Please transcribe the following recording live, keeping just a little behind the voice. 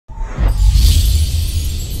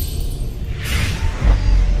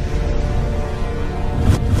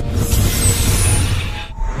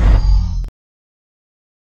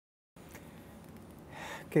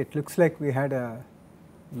Okay, it looks like we had a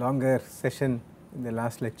longer session in the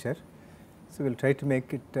last lecture. So, we will try to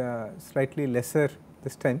make it slightly lesser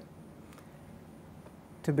this time.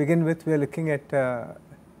 To begin with, we are looking at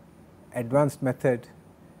advanced method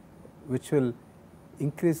which will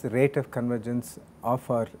increase the rate of convergence of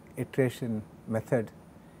our iteration method,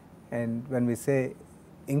 and when we say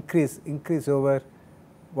increase over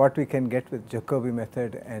what we can get with Jacobi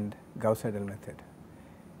method and Gauss-Seidel method.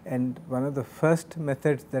 And one of the first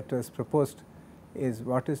methods that was proposed is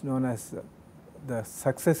what is known as the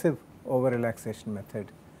successive over relaxation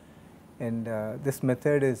method, and this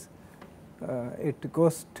method is it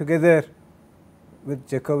goes together with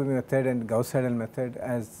Jacobi method and Gauss-Seidel method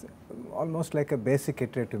as almost like a basic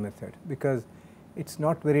iterative method, because it is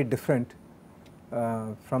not very different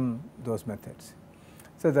from those methods.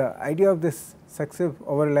 So, the idea of this successive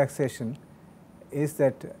over relaxation is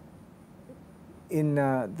that in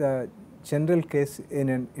the general case in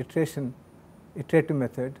an iterative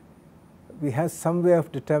method, we have some way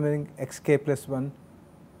of determining xk plus 1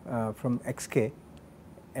 from xk,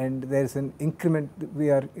 and there is an increment. We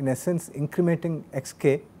are in essence incrementing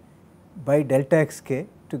xk by delta xk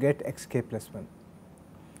to get xk plus 1,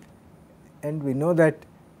 and we know that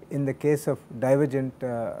in the case of divergent,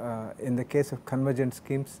 in the case of convergent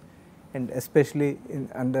schemes, and especially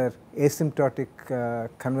under asymptotic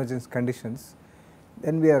convergence conditions,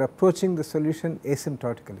 then we are approaching the solution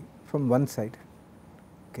asymptotically from one side.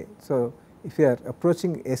 Okay. So, if we are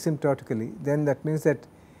approaching asymptotically, then that means that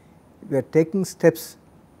we are taking steps,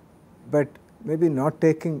 but maybe not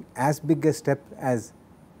taking as big a step as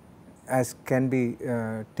can be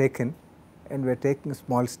taken, and we are taking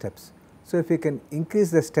small steps. So, if we can increase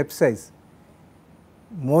the step size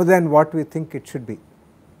more than what we think it should be,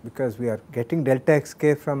 because we are getting delta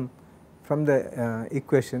xk from the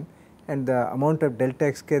equation, and the amount of delta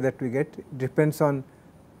xk that we get depends on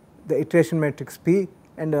the iteration matrix P,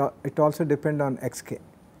 and it also depends on xk.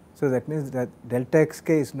 So, that means that delta xk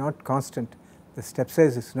is not constant, the step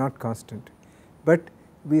size is not constant, but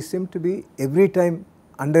we seem to be every time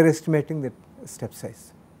underestimating the step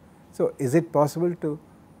size. So, is it possible to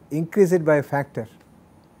increase it by a factor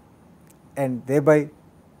and thereby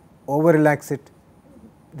over relax it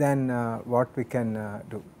than what we can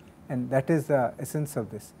do, and that is the essence of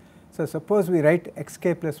this. So, suppose we write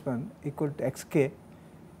xk plus 1 equal to xk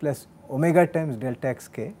plus omega times delta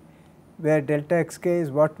xk, where delta xk is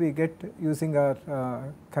what we get using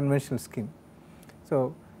our conventional scheme.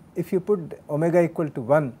 So, if you put omega equal to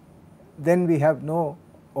 1, then we have no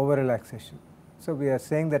over relaxation. So, we are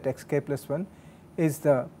saying that xk plus 1 is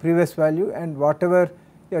the previous value, and whatever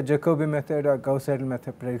your Jacobi method or Gauss-Seidel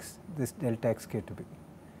method predicts this delta xk to be,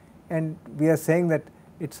 and we are saying that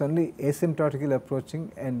it is only asymptotically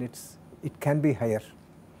approaching, and it can be higher.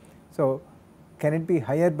 So, can it be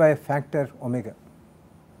higher by a factor omega?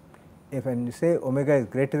 If when you say omega is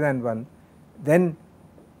greater than 1, then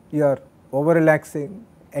you are over relaxing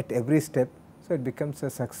at every step. So, it becomes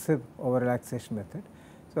a successive over relaxation method.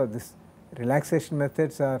 So, this relaxation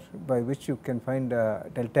methods are by which you can find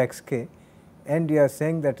delta xk, and you are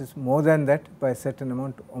saying that is more than that by a certain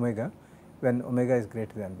amount omega when omega is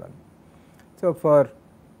greater than 1. So, for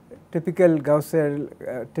typical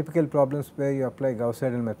Gauss-Seidel typical problems where you apply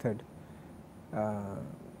Gauss-Seidel method,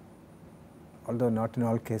 although not in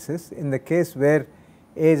all cases, in the case where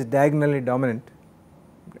A is diagonally dominant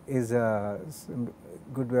is a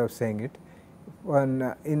good way of saying it.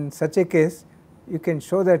 In such a case, you can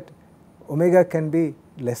show that omega can be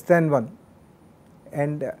less than 1,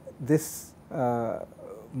 and this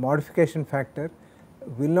modification factor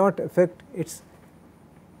will not affect its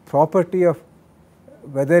property of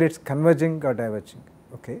whether it is converging or diverging.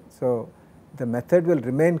 Okay. So, the method will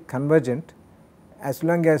remain convergent as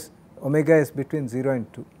long as omega is between 0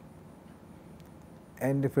 and 2,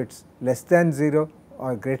 and if it is less than 0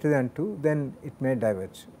 or greater than 2, then it may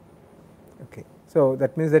diverge. Okay. So,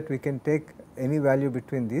 that means that we can take any value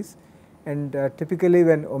between these, and typically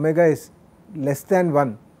when omega is less than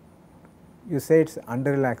 1, you say it is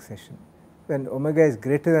under relaxation. When omega is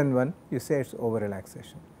greater than 1, you say it is over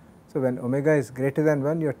relaxation. So, when omega is greater than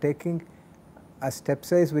 1, you are taking a step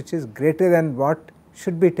size which is greater than what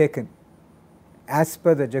should be taken as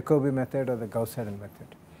per the Jacobi method or the Gauss-Seidel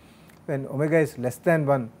method. When omega is less than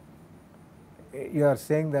 1, you are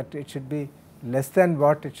saying that it should be less than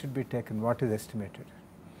what it should be taken, what is estimated.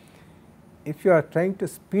 If you are trying to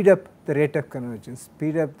speed up the rate of convergence,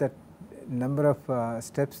 speed up the number of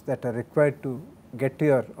steps that are required to get to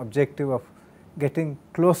your objective of getting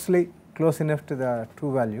close enough to the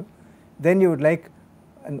true value, then you would like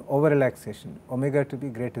an over relaxation, omega to be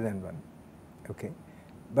greater than 1. Okay.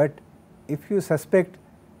 But if you suspect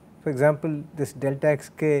For example, this delta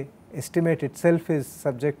xk estimate itself is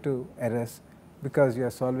subject to errors because you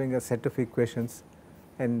are solving a set of equations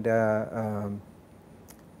and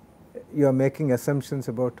you are making assumptions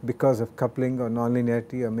about, because of coupling or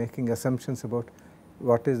nonlinearity, you are making assumptions about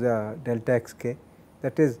what is the delta xk.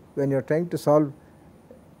 That is, when you are trying to solve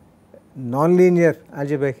nonlinear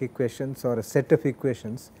algebraic equations or a set of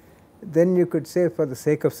equations, then you could say, for the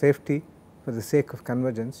sake of safety, for the sake of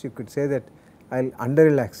convergence, you could say that I will under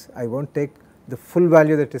relax, I will not take the full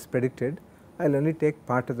value that is predicted, I will only take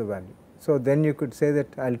part of the value. So then you could say that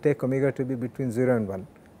I will take omega to be between 0 and 1,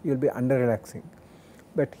 you will be under relaxing.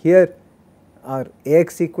 But here our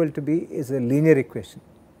Ax equal to b is a linear equation,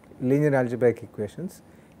 linear algebraic equations,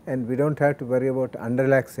 and we do not have to worry about under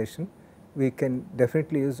relaxation. We can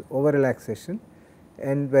definitely use over relaxation,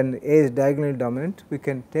 and when A is diagonally dominant, we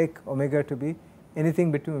can take omega to be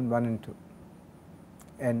anything between 1 and 2,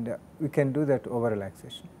 and we can do that over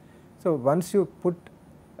relaxation. So once you put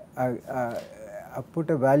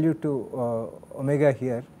a value to omega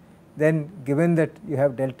here, then given that you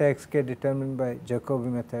have delta xk determined by Jacobi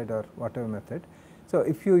method or whatever method. So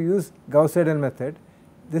if you use Gauss-Seidel method,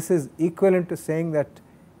 this is equivalent to saying that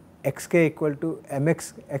xk equal to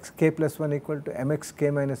mx xk plus 1 equal to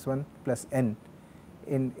mxk minus 1 plus n.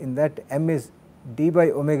 In that m is d by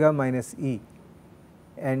omega minus e,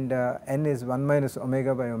 and n is 1 minus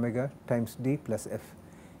omega by omega times d plus f,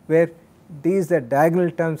 where d is the diagonal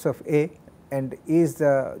terms of A and E is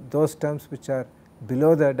those terms which are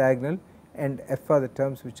below the diagonal, and f are the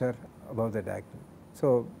terms which are above the diagonal.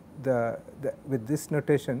 So with this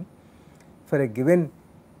notation, for a given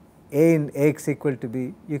A in Ax equal to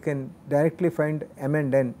b, you can directly find m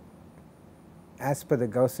and n as per the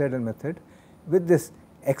Gauss-Seidel method with this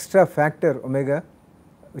extra factor omega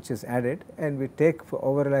which is added, and we take for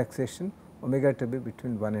over relaxation omega to be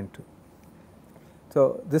between 1 and 2.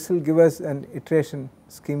 So this will give us an iteration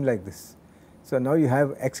scheme like this. So now you have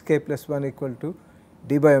xk plus 1 equal to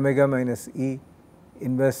d by omega minus e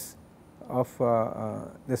inverse of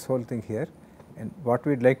this whole thing here, and what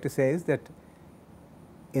we would like to say is that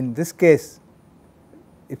in this case,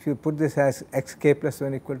 if you put this as xk plus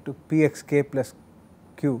 1 equal to pxk plus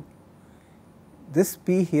q, this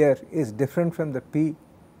p here is different from the p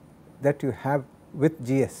that you have with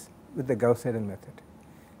GS, with the Gauss-Seidel method.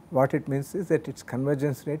 What it means is that its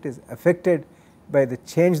convergence rate is affected by the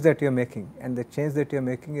change that you are making, and the change that you are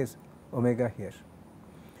making is omega here.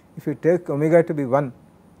 If you take omega to be 1,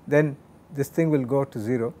 then this thing will go to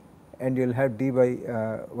 0 and you will have d by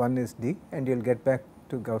 1 is d, and you will get back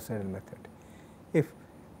to Gauss-Seidel method. If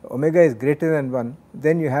omega is greater than 1,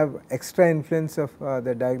 then you have extra influence of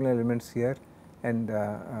the diagonal elements here and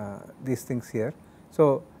these things here.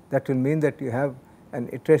 So that will mean that you have an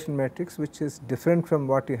iteration matrix which is different from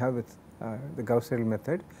what you have with the Gauss-Seidel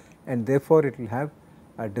method, and therefore it will have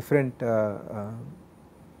a different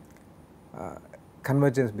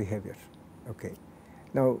convergence behavior. Okay.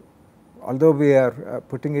 Now, although we are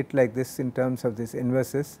putting it like this in terms of these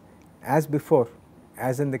inverses, as before,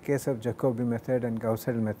 as in the case of Jacobi method and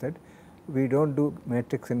Gauss-Seidel method, we do not do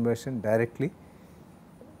matrix inversion directly.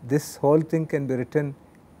 This whole thing can be written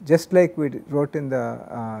just like we wrote in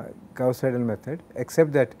the Gauss-Seidel method,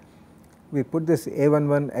 except that we put this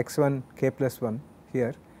a11 x1 k plus 1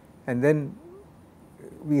 here, and then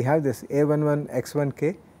we have this a11 x1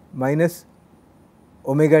 k minus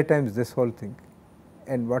omega times this whole thing.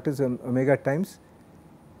 And what is omega times?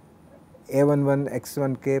 a11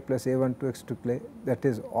 x1 k plus a12 x2 k, that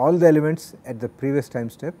is all the elements at the previous time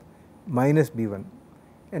step minus b1,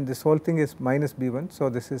 and this whole thing is minus b1. So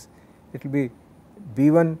this is, it will be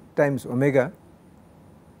b1 times omega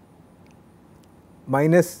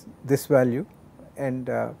minus this value and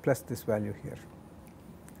plus this value here.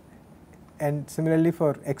 And similarly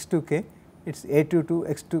for x2k, it is a22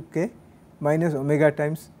 x2k minus omega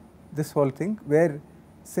times this whole thing, where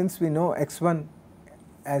since we know x1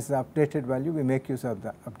 as the updated value, we make use of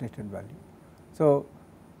the updated value. So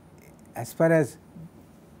as far as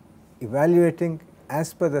evaluating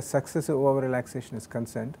as per the successive over relaxation is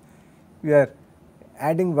concerned, we are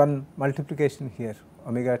adding one multiplication here,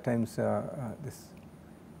 omega times this,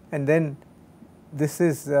 and then this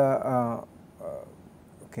is okay,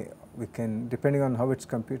 we can, depending on how it is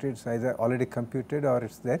computed, it is either already computed or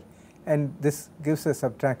it is there, and this gives a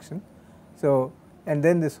subtraction. So and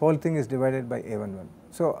then this whole thing is divided by a11.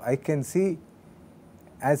 So I can see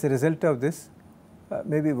as a result of this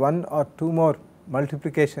maybe one or two more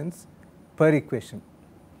multiplications per equation,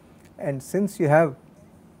 and since you have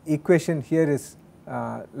equation here is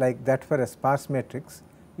like that for a sparse matrix,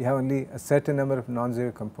 you have only a certain number of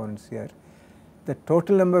non-zero components here. The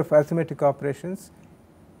total number of arithmetic operations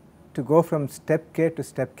to go from step k to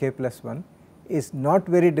step k plus 1 is not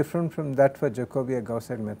very different from that for Jacobi or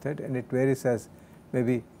Gauss-Seidel method, and it varies as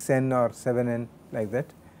maybe 6n or 7n like that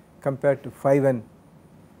compared to 5n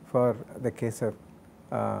for the case of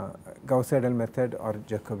Gauss-Seidel method or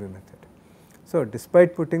Jacobi method. So,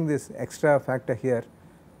 despite putting this extra factor here,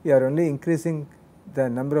 we are only increasing the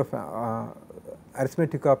number of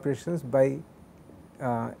arithmetic operations by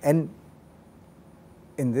n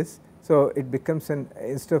in this. So, it becomes an,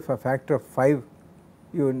 instead of a factor of 5,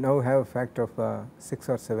 you now have a factor of 6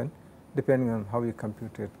 or 7 depending on how you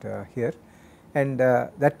compute it here, and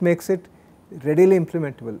that makes it readily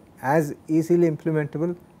implementable, as easily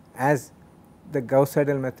implementable as the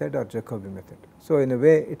Gauss-Seidel method or Jacobi method. So, in a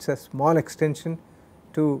way it is a small extension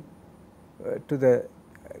to the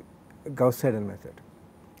Gauss-Seidel method,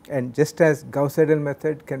 and just as Gauss-Seidel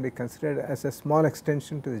method can be considered as a small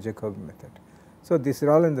extension to the Jacobi method. So, these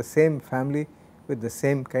are all in the same family with the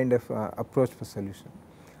same kind of approach for solution.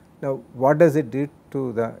 Now, what does it do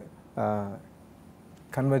to the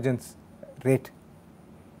convergence rate?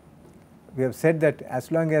 We have said that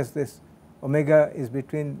as long as this omega is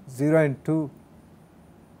between 0 and 2,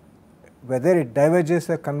 whether it diverges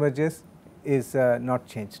or converges is not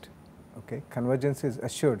changed. Okay. Convergence is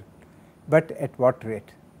assured, but at what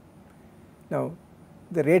rate? Now,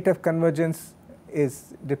 the rate of convergence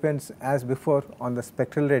depends as before on the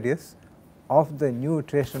spectral radius of the new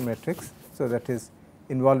iteration matrix. So, that is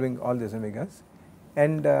involving all these omegas,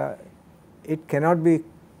 and it cannot be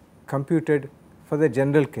computed for the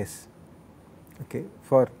general case, okay,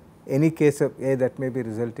 for any case of A that may be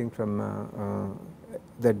resulting from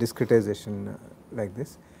the discretization like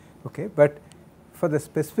this, okay. But for the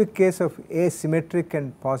specific case of A symmetric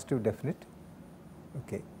and positive definite,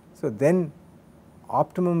 okay, so then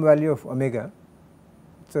optimum value of omega.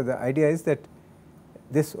 So, the idea is that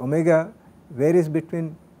this omega varies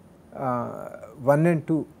between 1 and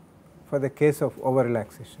 2 for the case of over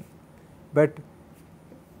relaxation, but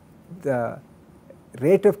the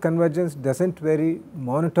rate of convergence does not vary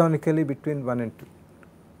monotonically between 1 and 2.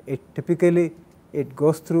 It typically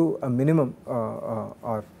goes through a minimum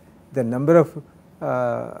or the number of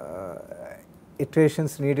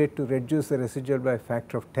iterations needed to reduce the residual by a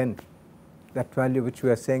factor of 10, that value which we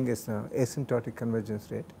are saying is asymptotic convergence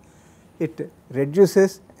rate. It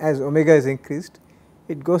reduces as omega is increased,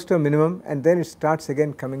 it goes to a minimum and then it starts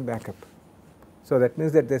again coming back up. So, that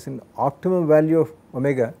means that there is an optimum value of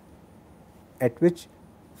omega at which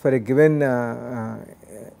for a given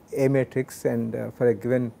A matrix and for a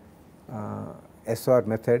given SOR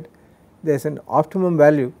method, there is an optimum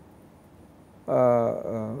value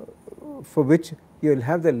for which you will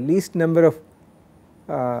have the least number of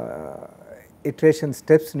iteration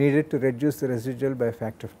steps needed to reduce the residual by a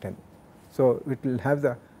factor of 10. So, it will have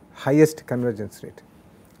the highest convergence rate,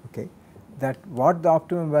 okay. That what the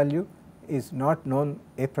optimum value is not known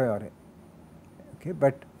a priori, okay,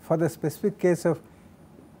 but for the specific case of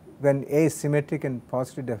when A is symmetric and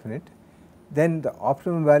positive definite, then the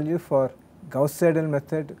optimum value for Gauss-Seidel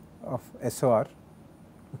method of SOR,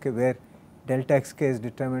 okay, where delta xk is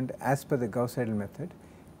determined as per the Gauss-Seidel method,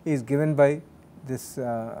 is given by this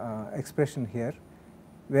expression here,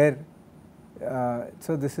 where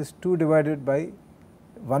so this is 2 divided by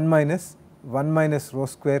 1 minus rho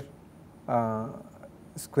square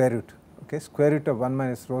square root, okay, square root of 1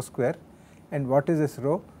 minus rho square. And what is this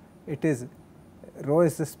rho? It is rho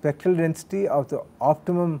is the spectral density of the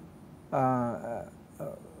optimum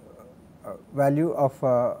value of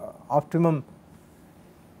optimum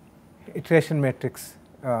iteration matrix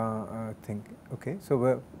thing, okay.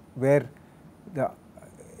 So, where the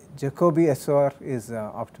Jacobi SOR is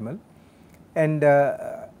optimal, and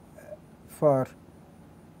for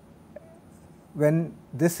when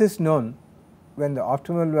this is known, when the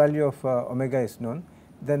optimal value of omega is known,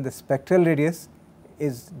 then the spectral radius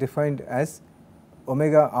is defined as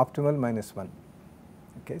omega optimal minus 1,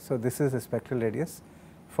 okay. So, this is the spectral radius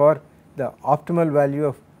for the optimal value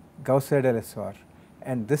of Gauss-Seidel SOR,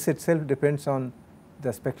 and this itself depends on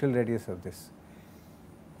the spectral radius of this.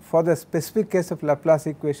 For the specific case of Laplace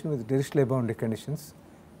equation with Dirichlet boundary conditions,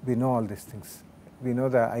 we know all these things. We know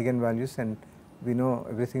the eigenvalues and we know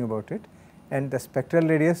everything about it, and the spectral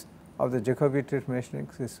radius of the Jacobi iteration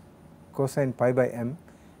matrix is cosine pi by m.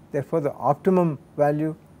 Therefore, the optimum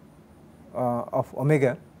value of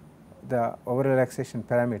omega, the over relaxation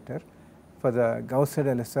parameter for the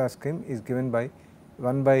Gauss-Seidel SOR scheme, is given by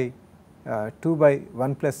 1 by 2 by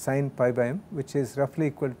 1 plus sine pi by m, which is roughly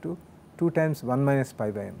equal to 2 times 1 minus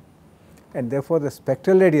pi by m, and therefore, the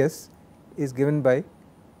spectral radius is given by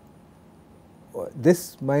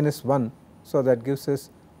this minus 1. So, that gives us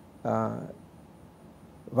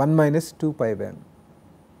 1 minus 2 pi by m.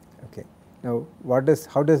 Okay. Now,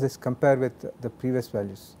 how does this compare with the previous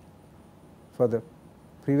values? For the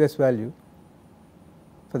previous value,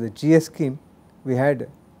 for the GS scheme, we had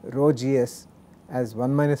rho GS as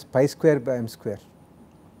 1 minus pi square by m square,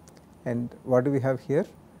 and what do we have here?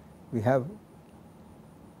 We have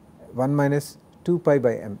 1 minus 2 pi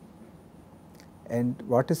by m, and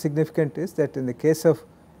what is significant is that in the case of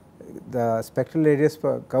the spectral radius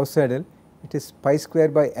for Gauss saddle, it is pi square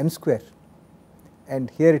by m square, and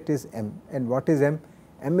here it is m. And what is m?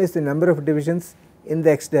 M is the number of divisions in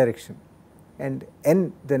the x direction, and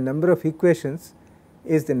n, the number of equations,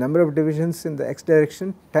 is the number of divisions in the x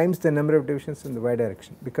direction times the number of divisions in the y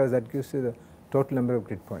direction, because that gives you the total number of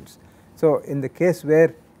grid points. So, in the case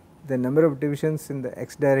where the number of divisions in the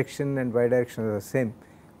x direction and y direction are the same,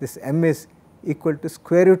 this m is equal to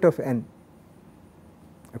square root of n.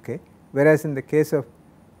 Okay. Whereas in the case of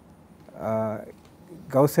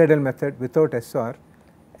Gauss Seidel method without SOR,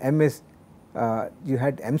 m is you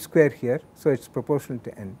had m square here, so it is proportional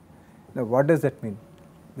to n. Now, what does that mean?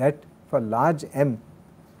 That for large m,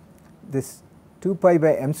 this 2 pi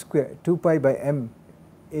by m square, 2 pi by m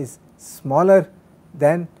is smaller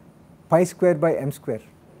than pi square by m square.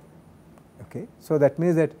 Okay. So, that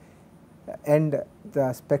means that, and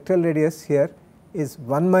the spectral radius here is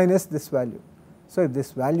 1 minus this value. So, if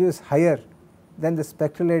this value is higher, then the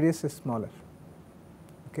spectral radius is smaller.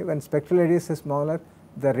 Okay. When spectral radius is smaller,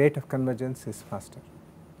 the rate of convergence is faster.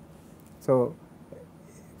 So,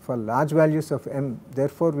 for large values of m,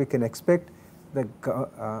 therefore, we can expect the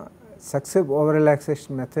successive over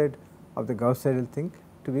relaxation method of the Gauss Seidel thing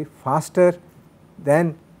to be faster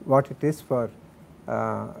than what it is for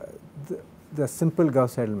the simple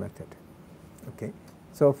Gauss Seidel method. Okay.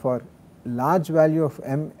 So, for large value of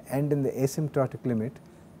m and in the asymptotic limit,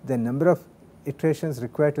 the number of iterations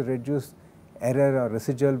required to reduce error or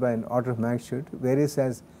residual by an order of magnitude varies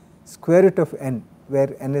as square root of n,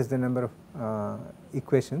 where n is the number of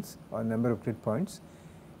equations or number of grid points,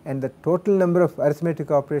 and the total number of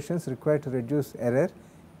arithmetic operations required to reduce error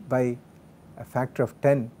by a factor of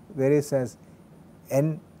 10 varies as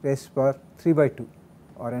n raised to the power 3 by 2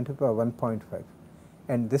 or n to the power 1.5,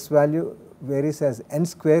 and this value varies as n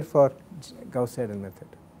square for Gauss Seidel method.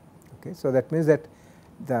 Okay. So, that means that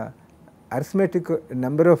the arithmetic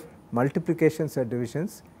number of multiplications or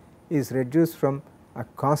divisions is reduced from a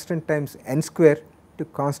constant times n square to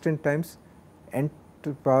constant times n to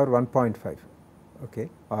the power 1.5, okay,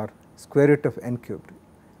 or square root of n cubed.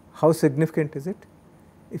 How significant is it?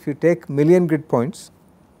 If you take million grid points,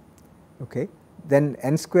 okay, then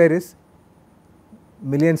n square is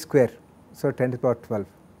million square, so 10 to the power 12,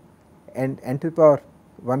 and n to the power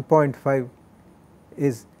 1.5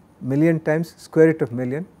 is million times square root of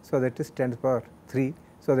million, so that is 10 to the power 3,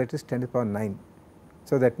 so that is 10 to the power 9.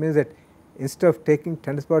 So, that means that instead of taking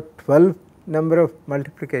 10 to the power 12 number of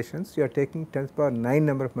multiplications, you are taking 10 to the power 9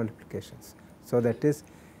 number of multiplications. So, that is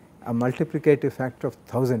a multiplicative factor of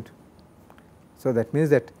 1000. So, that means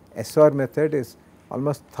that SOR method is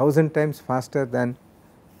almost 1000 times faster than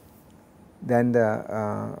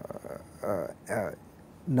the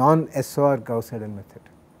non-SOR Gauss Seidel method.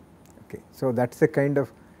 Okay. So, that is the kind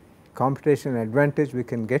of computation advantage we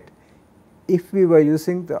can get if we were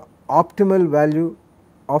using the optimal value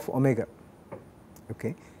of omega.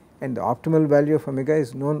 Okay. And the optimal value of omega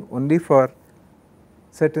is known only for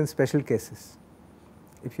certain special cases.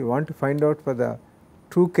 If you want to find out for the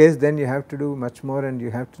true case, then you have to do much more and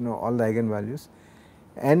you have to know all the eigenvalues,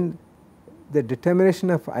 and the determination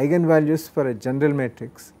of eigenvalues for a general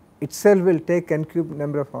matrix itself will take n cube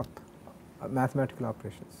number of mathematical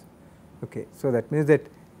operations. Okay. So, that means that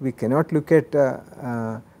we cannot look at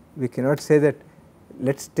we cannot say that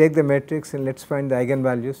let us take the matrix and let us find the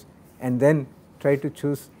eigenvalues and then try to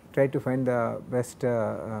find the best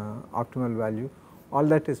optimal value. All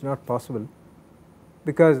that is not possible,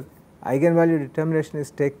 because eigenvalue determination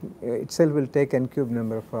is itself will take n cube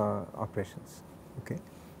number of operations. Okay.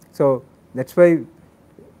 So, that is why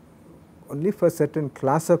only for certain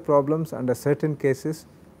class of problems under certain cases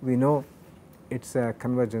we know its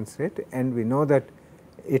convergence rate, and we know that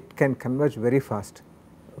it can converge very fast,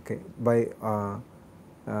 okay, by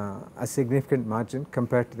a significant margin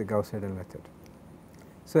compared to the Gauss Seidel method.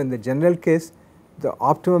 So, in the general case, the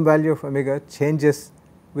optimum value of omega changes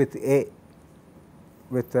with A,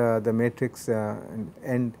 with the matrix,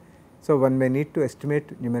 and so one may need to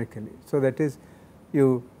estimate numerically. So, that is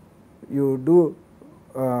you do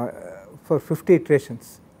for 50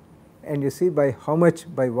 iterations and you see by how much,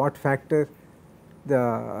 by what factor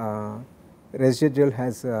the residual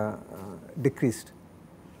has decreased.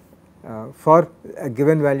 for a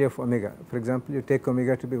given value of omega. For example, you take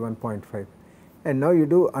omega to be 1.5 and now you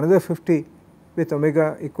do another 50 with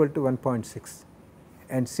omega equal to 1.6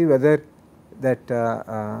 and see whether that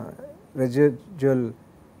residual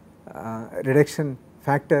reduction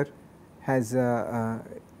factor has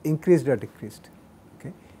increased or decreased.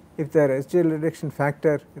 Okay. If the residual reduction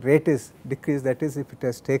factor rate is decreased, that is if it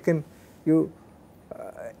has taken you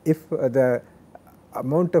if the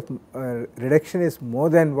amount of reduction is more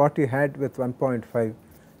than what you had with 1.5.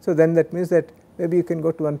 So, then that means that maybe you can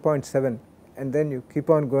go to 1.7 and then you keep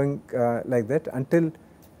on going like that until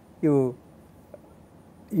you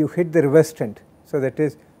hit the reverse trend. So, that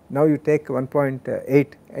is now you take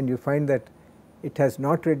 1.8 and you find that it has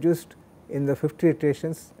not reduced in the 50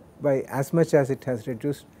 iterations by as much as it has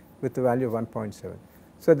reduced with the value of 1.7.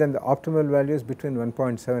 So, then the optimal value is between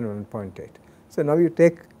 1.7 and 1.8. So, now you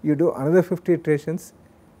do another 50 iterations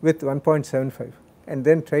with 1.75 and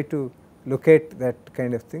then try to locate that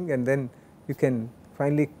kind of thing, and then you can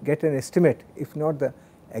finally get an estimate, if not the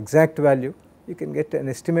exact value, you can get an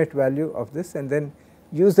estimate value of this and then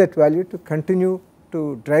use that value to continue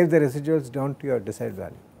to drive the residuals down to your desired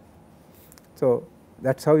value. So,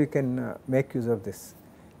 that is how you can make use of this,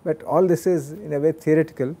 but all this is in a way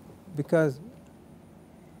theoretical because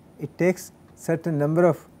it takes certain number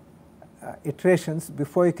of iterations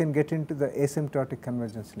before you can get into the asymptotic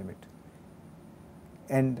convergence limit,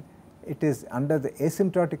 and it is under the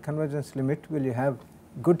asymptotic convergence limit will you have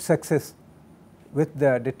good success with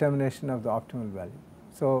the determination of the optimal value.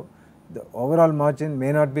 So, the overall margin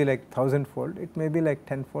may not be like 1000-fold, it may be like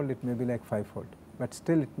 10-fold, it may be like 5-fold, but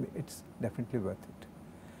still it is definitely worth it.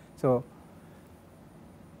 So,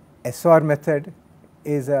 SOR method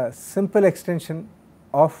is a simple extension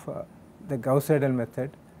of the Gauss-Seidel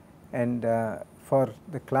method, and for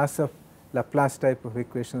the class of Laplace type of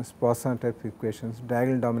equations, Poisson type of equations,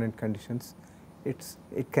 diagonal dominant conditions,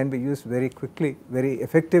 it can be used very quickly, very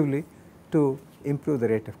effectively to improve the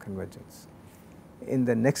rate of convergence. In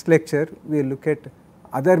the next lecture, we will look at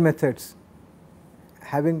other methods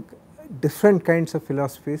having different kinds of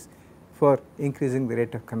philosophies for increasing the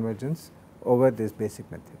rate of convergence over these basic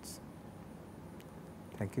methods.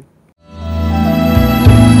 Thank you.